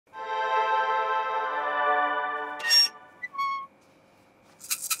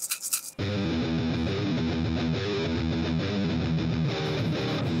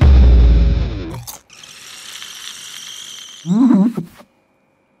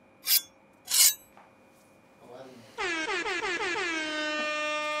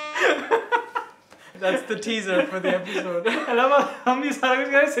That's the teaser for the episode. हम ये सारा कुछ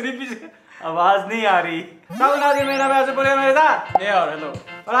कर रहे हैं सिर्फ पीछे आवाज नहीं आ रही। सब बना दिया मेरा वैसे बोले मेरे साथ। Yeah, hello.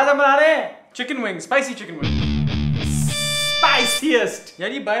 और आज हम बना रहे हैं Chicken wings, spicy chicken wings. Spiciest.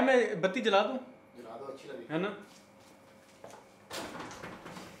 यार ये बाय मैं बत्ती जला दूं? जला दो, अच्छी लगी। है ना?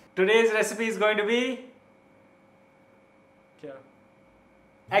 Today's recipe is going to be क्या?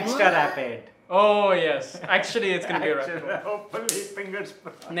 extra rapid. Oh yes, actually it's gonna be rapid. Hopefully, fingers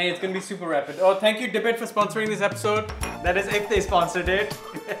crossed. No, it's gonna be super rapid. Oh, thank you Dibit for sponsoring this episode. That is if they sponsored it.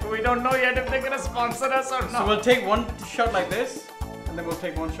 We don't know yet if they're gonna sponsor us or not. So we'll take one shot like this, and then we'll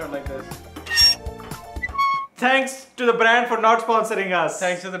take one shot like this. Thanks to the brand for not sponsoring us.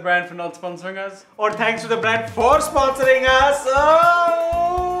 Thanks to the brand for not sponsoring us. Or thanks to the brand for sponsoring us. Oh.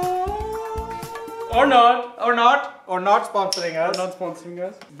 Or not. Or not sponsoring us. Or not sponsoring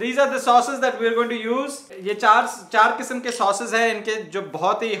us. These are the sauces that we are going to use. ये चार किस्म के sauces हैं इनके जो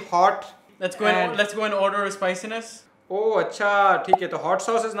बहुत ही hot. Let's go in order of spiciness. Oh अच्छा ठीक है तो hot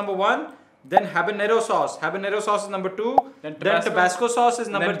sauce is number 1. Then habanero sauce. Habanero sauce is number 2. Then Tabasco sauce is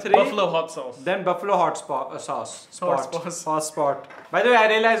number 3. Buffalo hot sauce. Then buffalo hot sauce. Hot spot. By the way, I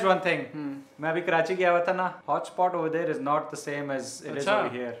realized one thing. मैं अभी कराची गया हुआ था ना. Hot spot over there is not the same as it is over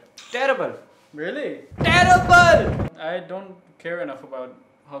here. Terrible. Really? Terrible. I don't care enough about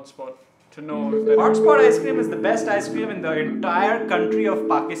hot spot to know that Hot spot ice cream is the best ice cream in the entire country of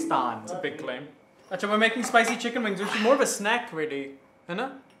Pakistan. it's a big claim. Actually, we're making spicy chicken wings, which is more of a snack really, है ना?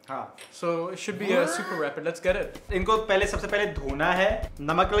 हाँ. So it should be a super rapid. Let's get it. इनको सबसे पहले धोना है,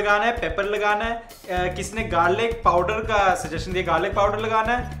 नमक लगाना है, पेपर लगाना है. किसने गार्लिक पाउडर का सजेशन दिया, गार्लिक पाउडर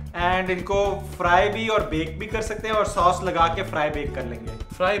लगाना है. एंड इनको फ्राई भी और बेक भी कर सकते हैं और सॉस लगा के फ्राई बेक कर लेंगे.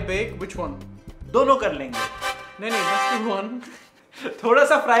 Fry, bake, which one? दोनों कर लेंगे. नहीं, let's do one. थोड़ा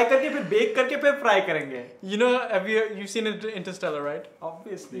सा फ्राई करके फिर बेक करके फिर फ्राई करेंगे. You know, you've seen Interstellar, right?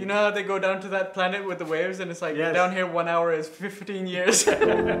 Obviously. You know how they go down to that planet with the waves and it's like Yes. down here 1 hour is 15 years.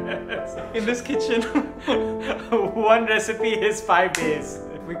 In this kitchen, one recipe is 5 days.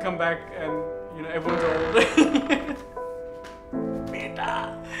 we come back and everyone's old.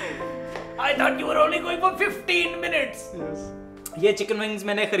 Beta, I thought you were only going for 15 minutes. Yes. ये chicken wings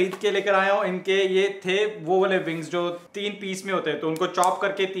मैंने खरीद के लेकर आया हूँ. इनके ये थे वो वाले विंग्स जो 3 पीस में होते हैं तो उनको चॉप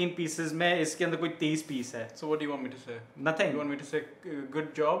करके 3 पीसेस में इसके अंदर कोई 30 पीस है. So what do you want me to say? Nothing. You want me to say good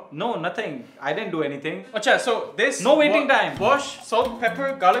job? No, nothing. I didn't do anything. Acha, so this No waiting time. Wash, salt, pepper,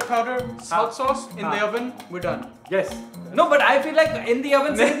 garlic powder, salt sauce in the oven. We're done. Yes. No, but I feel like in the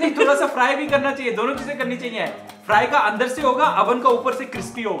oven से नहीं थोड़ा सा fry भी करना चाहिए. दोनों चीजें करनी चाहिए. फ्राई का अंदर से होगा, ओवन का ऊपर से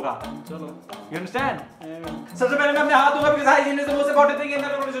क्रिस्पी होगा. चलो. You understand? सबसे पहले मैं अपने हाथ धोऊंगा because hygiene is the most important thing in the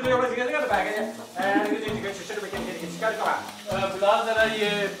Bilal जरा ये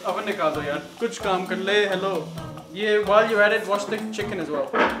oven निकाल दो यार. कुछ काम कर ले. Hello. ये while you're at it, wash the chicken as well.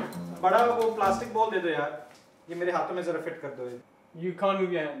 बड़ा वो प्लास्टिक बॉल दे दो यार. ये मेरे हाथों में जरा फिट कर दो. You can't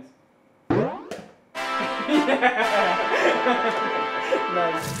move your hands.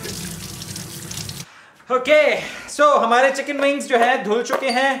 Nice. Okay, so हमारे चिकन विंग्स जो है धुल चुके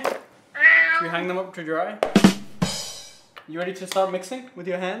हैं. We hang them up to dry. You ready to start mixing with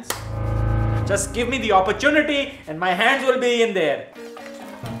your hands? Just give me the opportunity and my hands will be in there.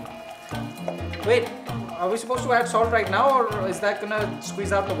 Wait, are we supposed to add salt right now or is that gonna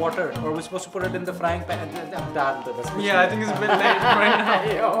squeeze out the water? Or are we supposed to put it in the frying pan? Yeah, I think it's a bit late right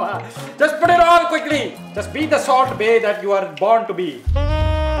now. Just put it on quickly. Just be the salt bay that you are born to be.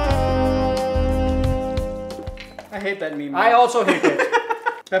 I hate that meme. I also hate it.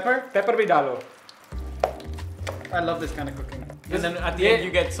 Pepper? Pepper भी डालो. I love this kind of cooking. And then at the end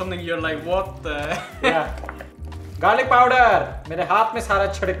you get something you're like, what the? Yeah. Garlic powder. मेरे हाथ में सारा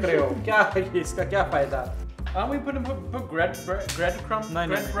छिड़क रहे हो. क्या है इसका क्या फायदा? Aren't we put breadcrumbs? No.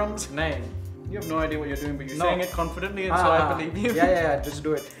 Breadcrumbs? नहीं. You have no idea what you're doing, but you're saying it confidently, and so I believe you. Yeah, just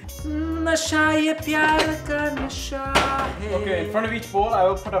do it. नशा ये प्यार का नशा है. Okay, in front of each bowl, I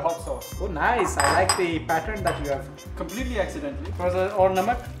will put a hot sauce. Oh, nice. I like the pattern that you have. Completely accidentally. Or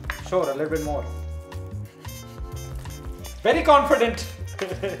namak? Sure, a little bit more. Very confident.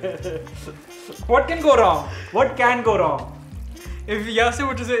 What can go wrong? What can go wrong? If यहाँ से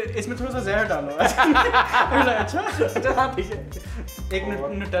वो जैसे इसमें थोड़ा सा जहर डालो. अच्छा हाँ ठीक है. एक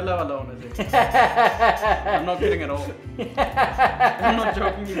Nutella वाला होना चाहिए. I'm not kidding at all. I'm not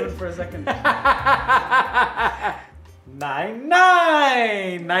joking even for a second.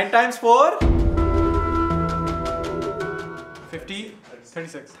 9 times 4. 50,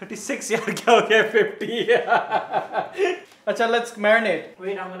 36. 36 यार क्या हो गया 50. अच्छा, let's marinate.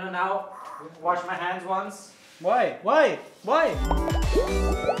 Wait, I'm gonna now wash my hands once. Why?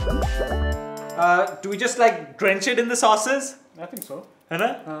 Do we just like drench it in the sauces? I think so. है ना?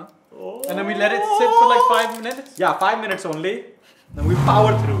 हाँ. And then we let it sit for like 5 minutes? Yeah, 5 minutes only. Then we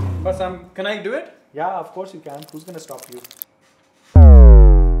power through. But can I do it? Yeah, of course you can. Who's gonna stop you?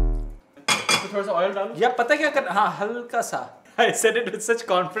 So थोड़ा सा oil डालो? Yeah, पता क्या कर? हाँ, हल्का सा. I said it with such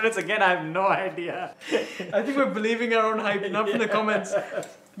confidence again. I have no idea. I think we're believing our own hype enough in the comments.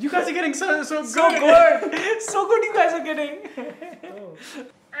 You guys are getting so good. So good you guys are getting.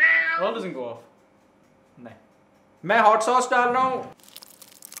 Oil doesn't go off. नहीं. मैं hot sauce डाल रहा हूँ.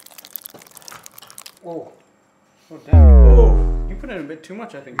 Oh damn. Oh, you put in a bit too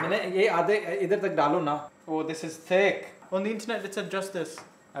much, I think. मैंने ये आधे इधर तक डालो ना. Oh, this is thick. On the internet it said just this.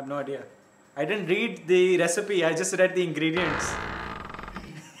 I have no idea. I didn't read the recipe. I just read the ingredients.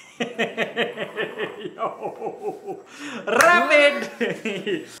 Yo, rapid.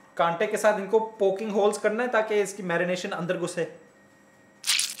 कांटे के साथ इनको poking holes करना है ताकि इसकी marination अंदर घुसे.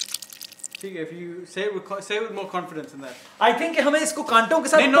 ठीक है, if you say it with more confidence than that. I think हमें इसको कांटों के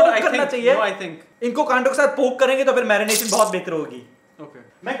साथ poke करना चाहिए. No, I think. इनको कांटों के साथ poke करेंगे तो फिर marination बहुत बेहतर होगी. Okay.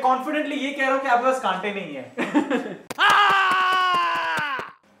 मैं confidently ये कह रहा हूँ कि आपके पास कांटे नहीं है.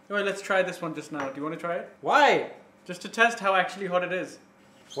 Alright, let's try this one just now. Do you want to try it? Why? Just to test how actually hot it is.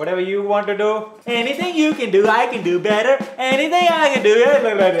 Whatever you want to do. Anything you can do, I can do better. Anything I can do, yes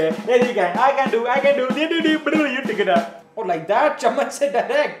you can. I can do. You take it up. Oh, like that? Chammach se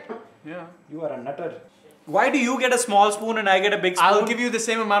direct. Yeah. You are a nutter. Why do you get a small spoon and I get a big spoon? I'll give you the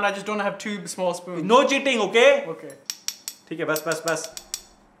same amount. I just don't have 2 small spoons. No cheating, okay? Okay. ठीक है, बस.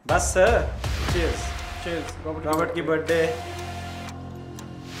 बस sir. Cheers. Cheers. Robert की birthday.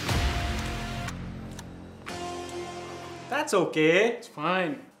 That's okay. It's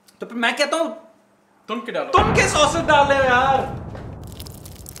fine. तो फिर मैं कहता हूँ तुम के डालो. तुम के सॉसेस डाल रहे हो यार.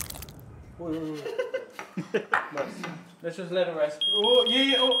 Let's just let it rest. Oh,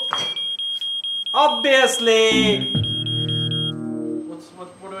 yeah. Oh. Obviously.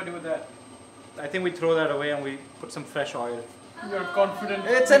 What do I do with that? I think we throw that away and we put some fresh oil. You're confident.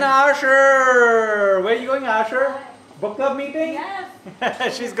 It's an Asher. Where are you going, Asher? Book club meeting?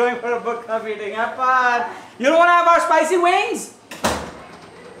 Yes. She's going for a book club meeting. Have fun. You don't want to have our spicy wings?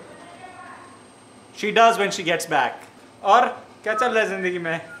 She does when she gets back. और क्या चल रहा है जिंदगी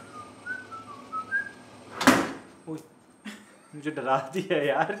में? मुझे डरा दिया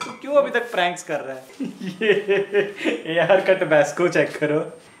यार. तू क्यों अभी तक प्रैंक्स कर रहा है? ये यार का टबैस्को चेक करो.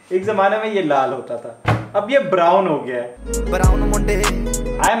 एक जमाने में ये लाल होता था. अब ये ब्राउन हो गया है. Brown Munde.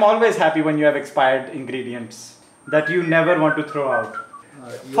 I am always happy when you have expired ingredients that you never want to throw out.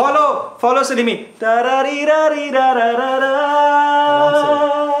 Follow Salimi.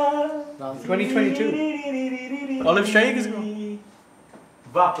 2022. Olive shake is gone.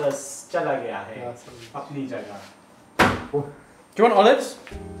 वापस चला गया है अपनी जगह. Do you want olives?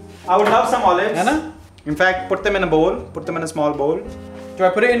 I would love some olives. है ना? In fact, put them in a bowl. Put them in a small bowl. Do I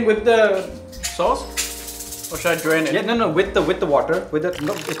put it in with the sauce? Or should I drain it? Yeah, no, with the water. With the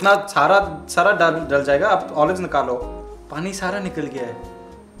no, इतना सारा डल जाएगा. अब olives निकालो. पानी सारा निकल गया है.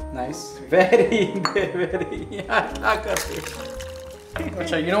 Nice. Very. यार क्या कर रहे हो?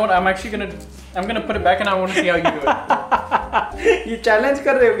 Achha, you know what? I'm gonna put it back and I want to see how you do it. ये challenge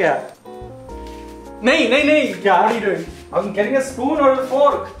कर रहे हो क्या? नहीं. क्या? What are you doing? I'm getting a spoon or a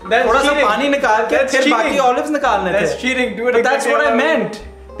fork. That's थोड़ा सा cheating. पानी निकाल के That's फिर cheating. बाकी olives निकालने थे. That's cheating. Do it But that's exactly what I how meant.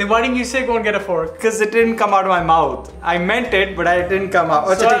 Then why didn't you say go and get a fork? Because it didn't come out of my mouth. I meant it, but it didn't come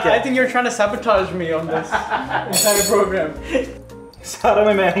out. So I think you're trying to sabotage me on this entire program. सारा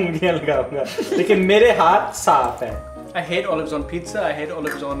में मैं उंगलियां लगाऊंगा, लेकिन मेरे हाथ साफ है. I hate olives on pizza. I hate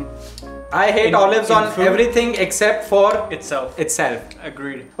olives on olives on food. everything except for itself.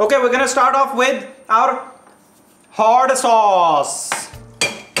 Agreed. Okay, we're gonna start off with our hot sauce.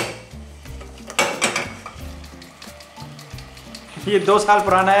 ये 2 साल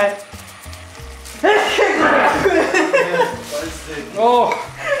पुराना है. Oh,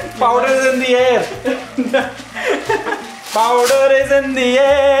 powder is in the air. Powder is in the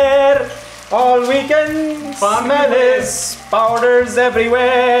air. All we can smell is powders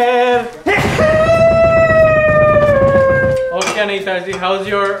everywhere. Okay, Anita, how's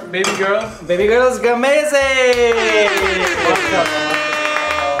your baby girl? Baby girl's amazing.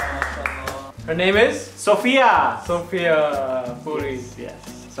 Her name is Sophia. Sophia Puri. Yes.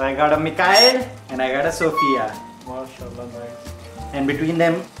 So I got a Mikhail and I got a Sophia. Mashallah, nice. And between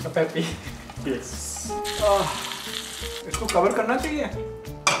them, A Peppy. yes. इसको cover करना चाहिए?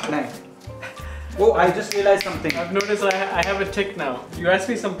 नहीं. Oh, I just realized something. I've noticed I have a tick now. You asked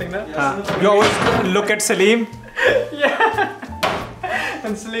me something now? You always look at Salim. Yeah.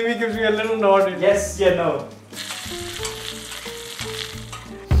 And Salimi gives me a little nod. Yes, yeah, no.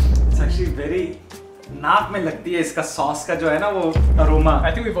 It's actually very नाक में लगती है इसका sauce का जो है ना वो aroma.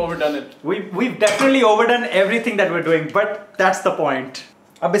 I think we've overdone it. We've definitely overdone everything that we're doing, but that's the point.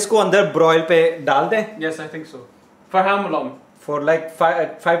 अब इसको अंदर ब्रॉयल पे डाल दें। Yes, I think so. For how long? For like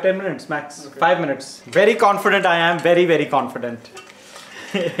 5-10 minutes max. Okay. 5 minutes. Very confident I am. Very confident.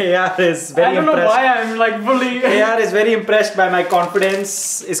 AR is very impressed. I don't know why I'm like fully. AR is very impressed by my confidence.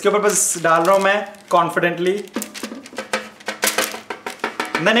 इसके ऊपर बस डाल रहा हूँ मैं confidently.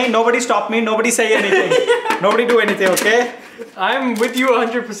 नहीं, nobody stop me. Nobody say anything. Nobody do anything. Okay? I'm with you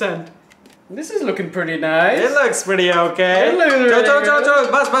 100%. This is looking pretty nice. It looks pretty okay. It looks really Chalo.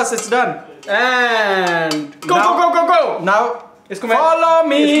 Bas. It's done. And go. Now follow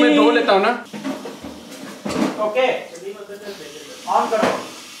me. इसको मैं धो लेता हूँ ना. Okay. On करो।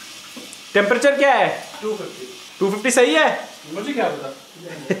 Temperature क्या है? 250 सही है? मुझे क्या पता?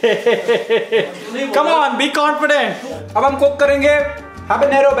 Come on, be confident. अब हम कुक करेंगे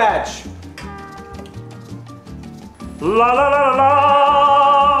habanero batch. La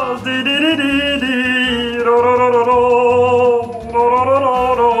di ro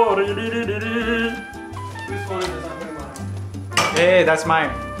Hey, that's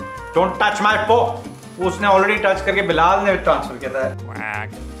mine. Don't touch my fork. उसने ऑलरेडी टच करके बिलाल ने ट्रांसफर किया था।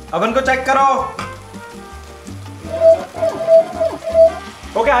 अवन को चेक करो।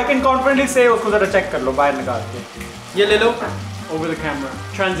 Okay, I can confidently say उसको जरा चेक कर लो बाहर निकाल के। ये ले लो। Over the camera.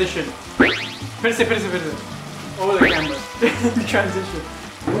 Transition. फिर से। Over the camera. Transition.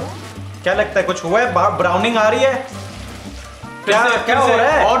 क्या लगता है कुछ हुआ है? ब्राउनिंग आ रही है? क्या हो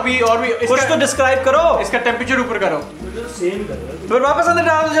रहा है? और भी कुछ तो डिस्क्राइब करो। इसका टेम्परेचर ऊपर करो। फिर वापस अंदर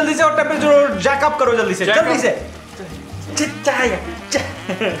डालो जल्दी से और टेम्परेचर जैक अप करो जल्दी से। ये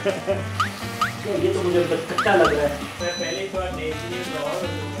तो मुझे खट्टा लग रहा है। मैं पहले एक बार देख लिया।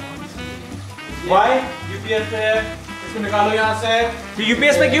 Why? यूपीएस पे है। इसको निकालो यहाँ से।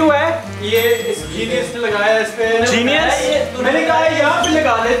 यूपीएस पे क्यों है? ये इस जीनियस ने लगाया इस पे। जीनियस? मैंने कहा यहाँ पे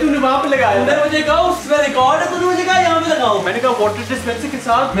लगा ले, तूने वहाँ पे लगाया। तूने मुझे कहा उसमें रिकॉर्ड है, तूने मुझे कहा यहाँ पे लगाओ। मैंने कहा वाटर डिस्पेंसर के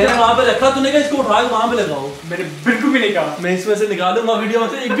साथ। मैंने वहाँ पे रखा, तूने कहा इसको उठा के वहाँ पे लगाओ। मैंने बिल्कुल भी नहीं कहा। मैं इसमें से निकालूंगा वीडियो में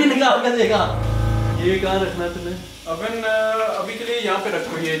से एक भी निकाल के देखा। ये कहाँ रखना तूने? अवन अभी के लिए यहाँ पे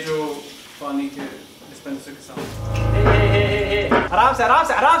रखो ये जो पानी के डिस्पेंसर के साथ। आराम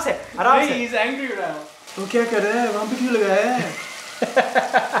से। He is angry now. तो क्या कर रहा है? वहाँ पे क्यों लगाया है?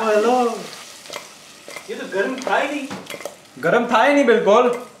 हेलो। ये तो गर्म था ही नहीं। गर्म था ही नहीं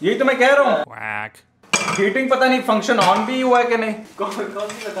बिल्कुल। यही तो मैं कह रहा हूँ। हीटिंग पता नहीं फंक्शन ऑन भी हुआ है कि नहीं। कौन सी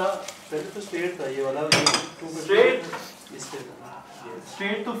लगा? पहले तो स्ट्रेट था ये वाला।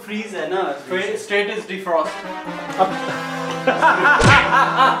 स्ट्रेट तो फ्रीज है ना। Straight is defrost.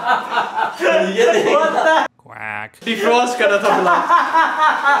 ये देखो। Defrost कर रहा था बिलाल।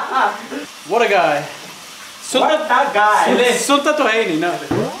 What a guy. सुनता तो है ही नहीं ना।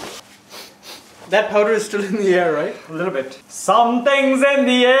 That powder is still in the air, right? A little bit. Something's in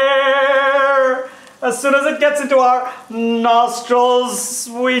the air. As soon as it gets into our nostrils,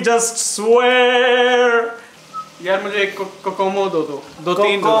 we just swear. यार मुझे एक कोकोमो दो तीन दो।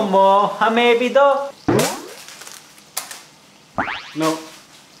 कोकोमो हमें भी दो। No.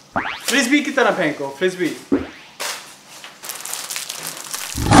 फ्रिस्बी की तरह फेंको, फ्रिस्बी।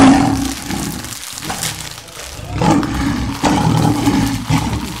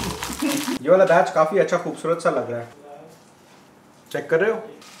 ये वाला बैच काफी अच्छा खूबसूरत सा लग रहा है। चेक कर रहे हो?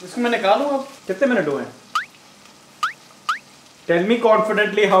 इसको मैं निकालूं अब? कितने मिनट हुए हैं? Tell me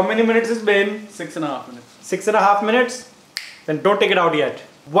confidently how many minutes it's been? 6.5 minutes. 6.5 minutes? Then don't take it out yet.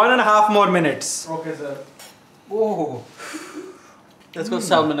 1.5 more minutes. Okay, sir. Oh. Let's go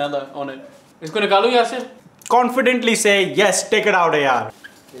salmonella on it. इसको निकालूं यहाँ से? Confidently say yes, take it out यार.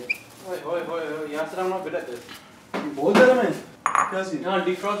 ओए, यहाँ से I'm not good at this. बहुत गर्म है। क्या सी? हाँ,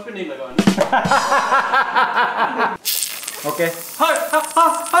 defrost पे नहीं लगाना। Okay.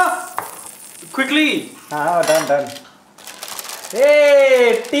 Quickly. Done.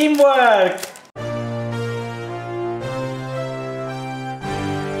 Hey, teamwork.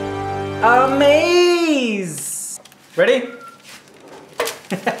 Amaze. Ready?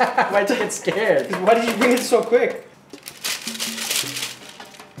 Why'd you get scared? Why did you bring it so quick?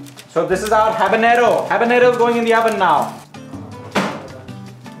 So this is our habanero. Habanero is going in the oven now.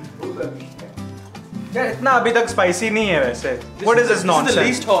 Yeah, इतना अभी तक spicy नहीं है वैसे. What is this nonsense? This is the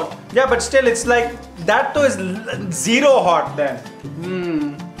least hot. Yeah, but still it's like that too is zero hot then.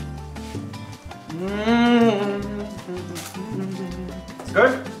 It's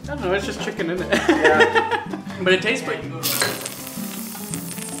good? I don't know, it's just chicken, isn't it? Yeah. But it tastes pretty good.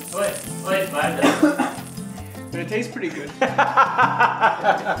 Wait, But it tastes pretty good.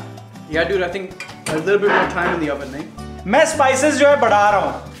 Yeah, dude, I think a little bit more time in the oven, नहीं? मैं spices जो है बढ़ा रहा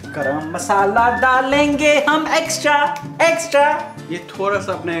हूँ. गरम मसाला डालेंगे हम एक्स्ट्रा एक्स्ट्रा। ये थोड़ा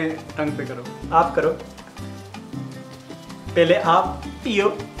सा अपने टंग पे करो। आप करो पहले, आप पियो।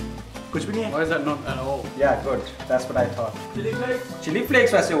 कुछ भी नहीं है। Why is that not at all? Yeah, good. That's what I thought. Chili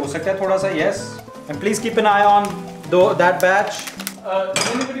flakes वैसे हो सकता है थोड़ा सा, yes. And please keep an eye on that batch. Does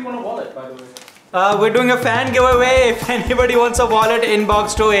anybody want a wallet, by the way? We're doing a fan giveaway. If anybody wants a wallet,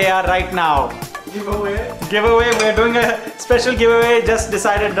 inbox to AR right now. Giveaway? Giveaway. We're doing a special giveaway. Just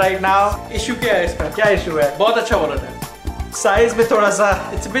decided right now. Issue क्या है इसका? क्या issue है? बहुत अच्छा wallet है। Size में थोड़ा सा.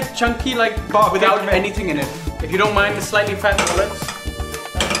 It's a bit chunky, like Pocket without में. anything in it. If you don't mind the slightly fat wallets.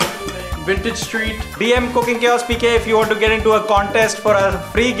 Vintage Street. DM Cooking Chaos PK if you want to get into a contest for a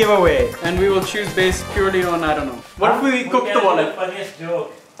free giveaway. And we will choose based purely on, I don't know. What if we cook the wallet? Funniest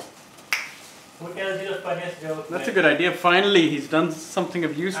joke. Who tells you the funniest joke? That's a good idea. Finally, he's done something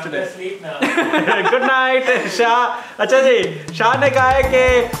of use I'm today. gonna sleep now. Good night, Shah. अच्छा जी, शाह ने कहा है कि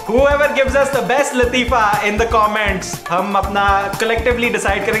whoever gives us the best latifah in the comments, हम अपना collectively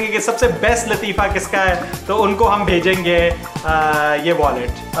decide करेंगे कि सबसे best latifah किसका है, तो उनको हम भेजेंगे ये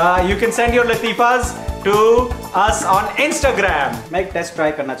wallet. You can send your latifahs to us on Instagram. मैं एक test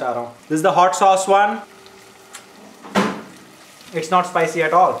try करना चाह रहा हूँ. This is the hot sauce one. It's not spicy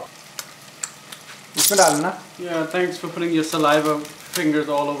at all. इसमें डालना. Yeah, thanks for putting your saliva fingers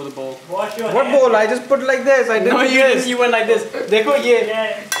all over the bowl. Wash your What hands. bowl? I just put like this. I didn't. No, you didn't. You went like this. देखो ये.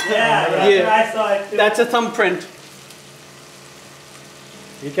 Yeah, that's what I saw it too. That's a thumbprint.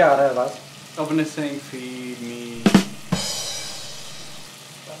 ये क्या आ रहा है आवाज? Open is saying feed me.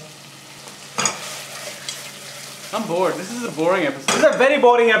 I'm bored. This is a boring This episode. is a very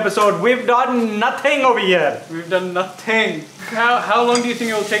boring episode. We've done nothing over here. We've done nothing. How long do you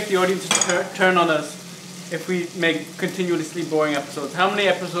think it will take the audience to turn on us if we make continuously boring episodes? How many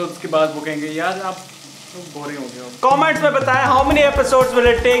episodes के बाद वो कहेंगे यार आप boring हो गए हो? Comments में बताएं how many episodes will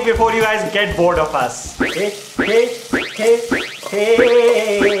it take before you guys get bored of us? Hey.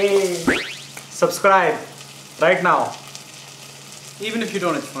 Subscribe right now. Even if you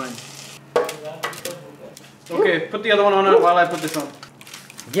don't, it's fine. Okay, put the other one on while I put this on.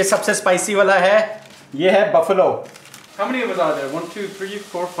 ये सबसे spicy वाला है. ये है buffalo. How many of us are there? 1, 2, 3,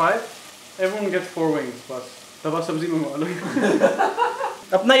 4, 5. Everyone gets 4 wings plus. तवा सब्जी मंगवा लो.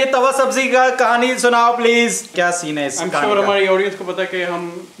 अपना ये तवा सब्जी का कहानी सुनाओ प्लीज. क्या सीन है इस I'm कहानी sure का? हमारी ऑडियंस को पता है कि हम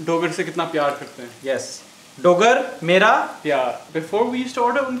डोगर से कितना प्यार करते हैं. Yes. डोगर मेरा प्यार. Before we used to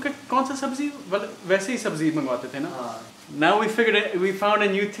order उनका कौन सा सब्जी वैसे ही सब्जी मंगवाते थे ना. Now we found a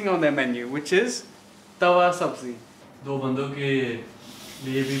new thing on their menu, which is तवा सब्जी. दो बंदों के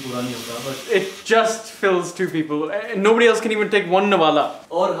लिए भी पूरा नहीं होता बस. It just fills 2 people. Nobody else can even take 1 nawala.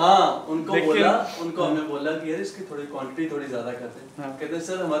 और हाँ उनको लेकिन- हमने बोला कि यार इसकी थोड़ी क्वांटिटी थोड़ी ज्यादा करते हैं. हाँ. कहते हैं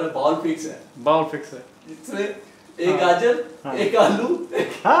सर हमारा बॉल फिक्स है. Ball fix है. इसमें एक गाजर एक आलू एक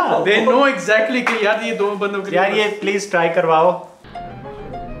हाँ. They know exactly कि यार ये 2 बंदों के लिए. यार ये प्लीज ट्राई करवाओ.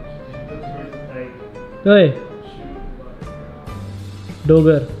 ओए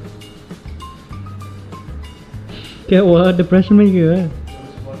डोगर क्या हुआ? डिप्रेशन में क्यों है?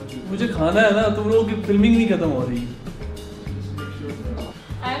 मुझे खाना है ना. तुम लोगों की फिल्मिंग नहीं खत्म हो रही.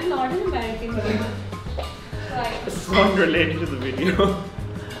 I'm not an American. Right. It's not related to the video.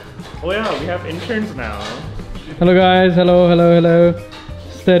 Oh yeah, we have interns now. Hello guys, hello.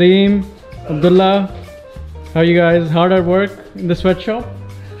 Sareem, Abdullah, how are you guys? Hard at work in the sweatshop?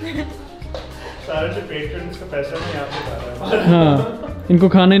 सारे जो patrons का पैसा मैं यहाँ पे पा रहा हूँ. हाँ, इनको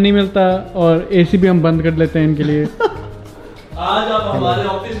खाने नहीं मिलता और एसी भी हम बंद कर लेते हैं इनके लिए. आज आप हमारे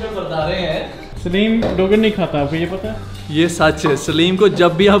ऑफिस में पधारे हैं. सलीम डोगर नहीं खाता, आपको ये पता है? ये सच है. सलीम को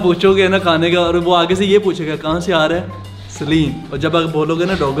जब भी आप पूछोगे ना खाने का और वो आगे से ये पूछेगा कहाँ से आ रहा है सलीम, और जब आप बोलोगे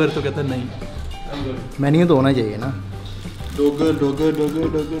ना डोगर तो कहता है नहीं. मेन्यू तो होना चाहिए ना. डोगर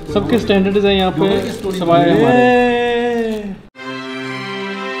सबके स्टैंडर्ड्स हैं यहाँ पे सवाए हमारे.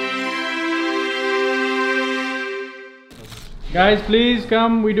 Guys, please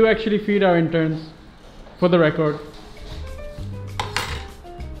come. We do actually feed our interns, for the record.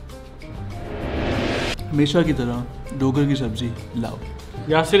 हमेशा की तरह डोगर की सब्जी लाओ.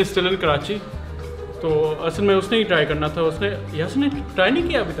 Yasir still in Karachi. तो असल में उसने ही ट्राई करना था. उसने यासिर ने ट्राई नहीं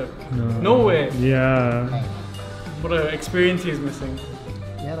किया अभी तक. No way. Yeah. What an experience he is missing.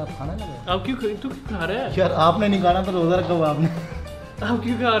 यार आप खाना लगे. आप तू क्यों खा रहा है? यार आपने नहीं खाना तो रोजा रखा हुआ आपने. आप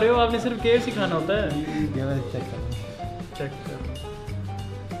क्यों खा रहे हो? आपने सिर्फ KFC खाना होता है. चेक करो. चेक कर.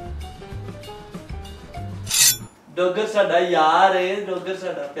 डोगर साडा यार है. डोगर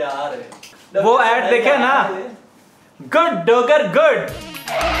साडा प्यार है. वो ऐड देखे ना. Good Dogar good.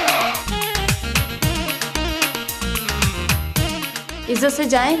 इज्जत से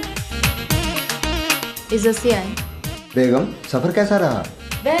जाएं, इज्जत से आएं. बेगम सफर कैसा रहा?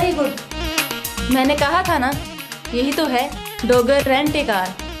 Very good. मैंने कहा था ना, यही तो है Dogar rent a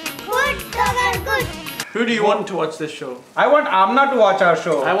car. Good, Dogar, good. Who do you want to watch this show? I want Amna to watch our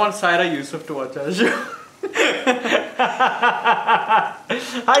show. I want Saira Yusuf to watch our show.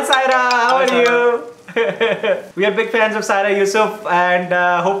 Hi Saira, how are you? We are big fans of Saira Yusuf, and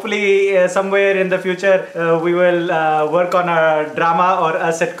hopefully somewhere in the future we will work on a drama or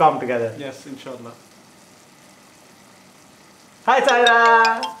a sitcom together. Yes, inshallah. Hi Saira.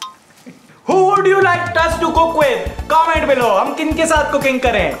 Who would you like us to cook with? Comment below. हम किन के साथ cooking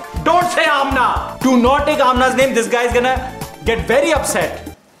करें? Don't say Amna. Do not take Amna's name. This guy is gonna get very upset.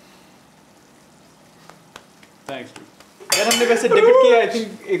 Thanks. यार हमने वैसे डिपिट किया, I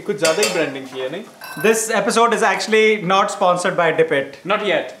think कुछ ज़्यादा ही branding किया नहीं? This episode is actually not sponsored by Dip It. Not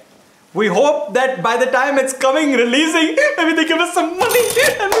yet. We hope that by the time it's coming, releasing, maybe they give us some money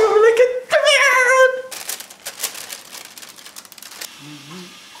and we will be like, come here.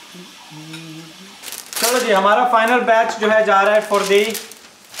 चलो जी, हमारा final batch जो है जा रहा है for the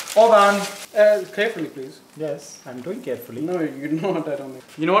oven. Carefully, please. Yes, I'm doing carefully. No, you know what I don't make.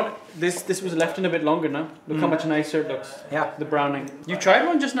 You know what? This was left in a bit longer now. Look how much nicer it looks. Yeah. The browning. You tried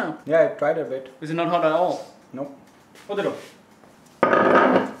one just now? Yeah, I tried a bit. Is it not hot at all? Nope. Hold it up.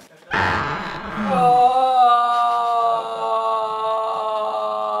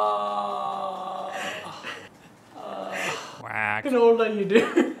 How old are you,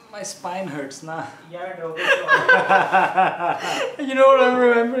 dude? My spine hurts, nah. You know what I'm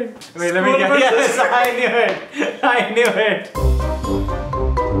remembering? Wait, let me get. Yes, I knew it. I knew it.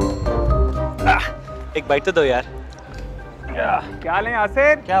 एक bite तो दो यार. क्या लें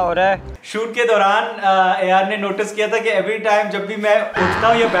आसिर? क्या हो रहा है? शूट के दौरान यार ने नोटिस किया था कि एवरी टाइम जब भी मैं उठता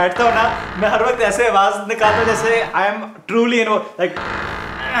हूँ या बैठता हूँ ना, मैं हर वक्त ऐसे आवाज निकालता हूँ जैसे I am truly in like.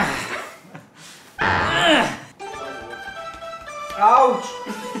 Ouch!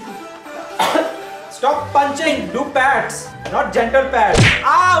 Stop punching! Do pats! Not gentle pats!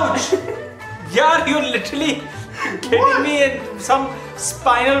 Ouch! Yeah, you're literally hitting me in some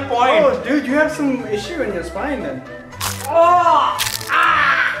spinal point. Oh, dude, you have some issue in your spine then. Oh!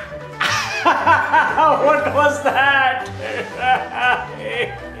 Ah! What was that?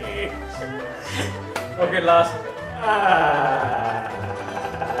 Okay, last.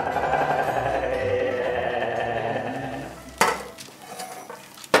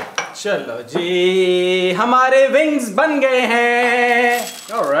 चलो जी, हमारे wings बन गए हैं.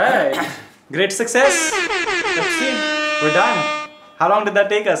 Alright. Great success. Let's see. We're done. How long did that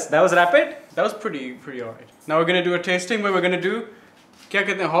take us? That was rapid? That was pretty alright. Now we're gonna do a tasting where we're gonna do क्या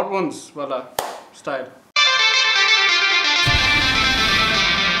कहते हैं hot ones वाला style.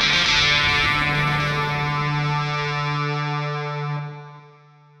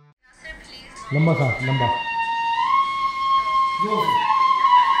 लंबा सा लंबा.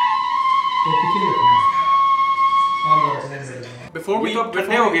 Before we eat,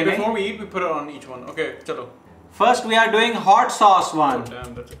 we put it on each one. Okay, chalo. First, we are doing hot sauce one. Oh,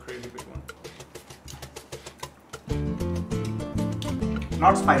 damn, that's a crazy big one.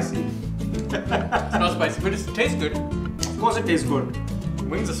 Not spicy. It's not spicy, but it tastes good. Of course, it tastes good.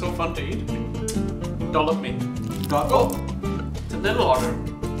 Wings are so fun to eat. Dollop me. Oh, it's a little hotter,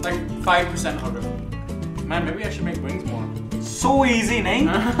 like 5% hotter. Man, maybe I should make wings more. So easy, nahin?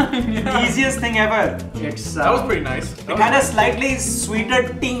 Yeah. Easiest thing ever. It's That was pretty nice. It had a slightly sweeter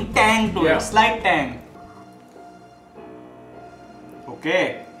tang to Yeah. it. Slight tang. Okay.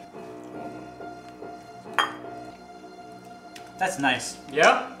 That's nice.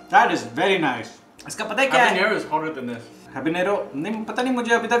 Yeah? That is very nice. इसका पता है क्या है? Habanero is hotter than this. Habanero नहीं पता नहीं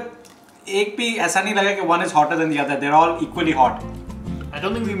मुझे अभी तक एक भी ऐसा नहीं लगा कि one is hotter than the other. They're all equally hot. I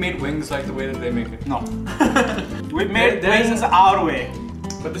don't think we made wings like the way that they make it. No. We made wings our way.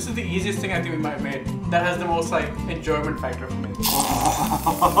 But this is the easiest thing I think we might have made. That has the most like enjoyment factor for me.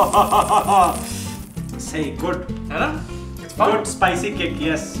 Say good. है ना? It's fun. Good spicy kick,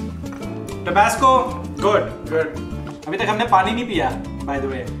 yes. Tabasco, good. Good. अभी तक हमने पानी नहीं पिया, by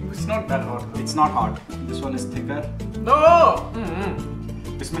the way. It's not that hot. It's not hot. This one is thicker. No!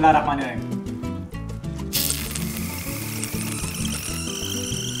 Bismillahirrahmanirrahim.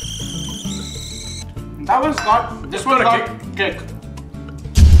 That one's got. This one got kick.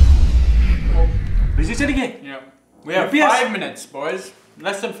 Busy चली गई? Yeah. We have 5 minutes, boys.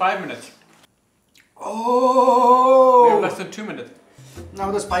 Less than 5 minutes. Oh! We have less than 2 minutes. Now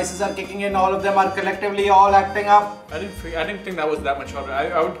the spices are kicking in. All of them are collectively all acting up. I didn't think that was that much hotter.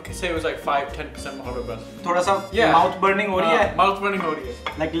 I would say it was like 5-10% hotter, but थोड़ा सा mouth burning हो रही है. Mouth burning हो रही है.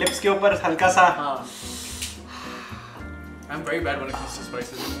 Like lips के ऊपर हल्का सा. I'm very bad when it comes to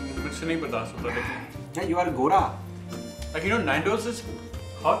spices. मुझसे नहीं बर्दाश्त होता लेकिन. Yeah, you are Gora. Like, you know, Nando's is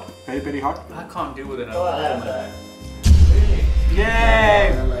hot. Very hot. I can't deal with it. Oh, I have that.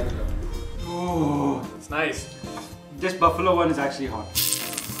 Yay! Ooh, it's nice. This buffalo one is actually hot.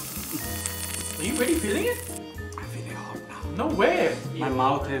 Are you really feeling it? I'm feeling hot now. No way. My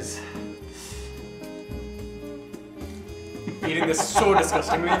mouth is... Eating this so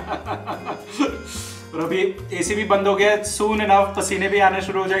disgustingly. और अभी AC भी बंद हो गया. Soon enough पसीने भी आने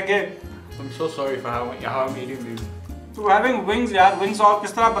शुरू हो जाएंगे. I'm so sorry for how I'm eating these. So having wings यार, wings और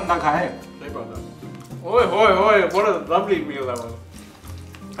किस तरह बंदा खाए? Sorry about that. Oi, what a lovely meal that was.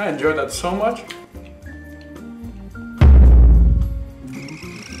 I enjoyed that so much.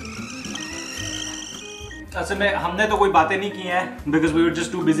 असल में हमने तो कोई बातें नहीं की हैं because we were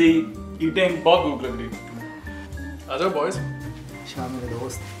just too busy eating. बहुत भूख लग रही. आ जाओ boys. शाम मेरे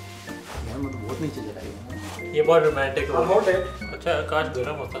दोस्त यार मैं तो बहुत नीचे चला गया. ये बहुत रोमांटिक हो About it. अच्छा काश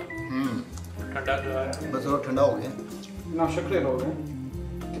गर्म होता ठंडा खिला रहा बस और ठंडा हो गया. ना शुक्र हो गया.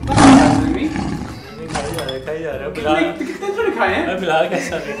 है खाई जा रहा है बिलाल कितने थोड़े खाए हैं? बिलाल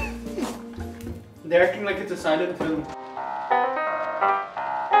कैसा है They're acting like it's a silent film.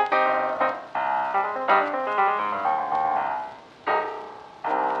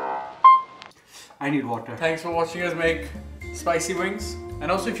 I need water. Thanks for watching us make spicy wings.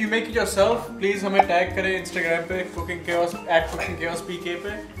 And also, if you make it yourself, please हमें tag करें Instagram पे Cooking Chaos @CookingChaosPK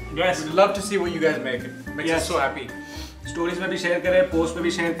पे. Yes. We'd love to see what you guys make. It makes us so happy. Stories में भी share करें, post में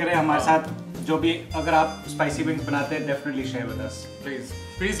भी share करें हमारे साथ. जो भी अगर आप स्पाइसी विंग्स बनाते हैं, definitely share with us.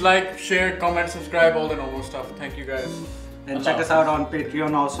 Please like, share, comment, subscribe, all the normal stuff. Thank you guys. And check us out on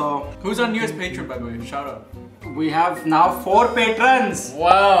Patreon also. Who's our newest patron, by the way? Shout out. We have now 4 patrons.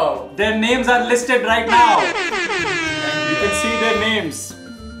 Wow. Their names are listed right now. You can see their names.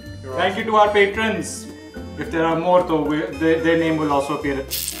 Thank you to our patrons. If there are more, though, their name will also appear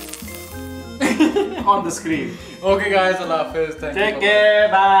on the screen. Okay, guys. Allah Hafiz. Thank you. Take care.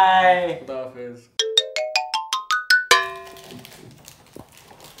 Bye. Allah Hafiz.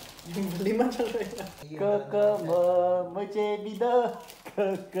 मुझे भी दो,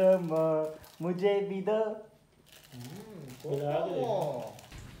 मुझे भी दो.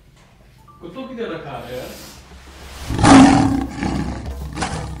 कुत्तों की तरह खा रहे हैं.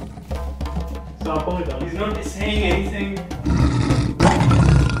 He's not saying anything.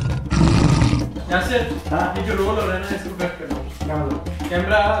 Yasir, ये जो रोल हो रहा है ना इसको कट कर लो.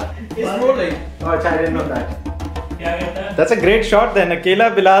 Camera is rolling. Oh, I didn't know that. क्या कहता है That's a great shot then. अकेला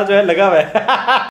बिलाल जो है लगा हुआ है.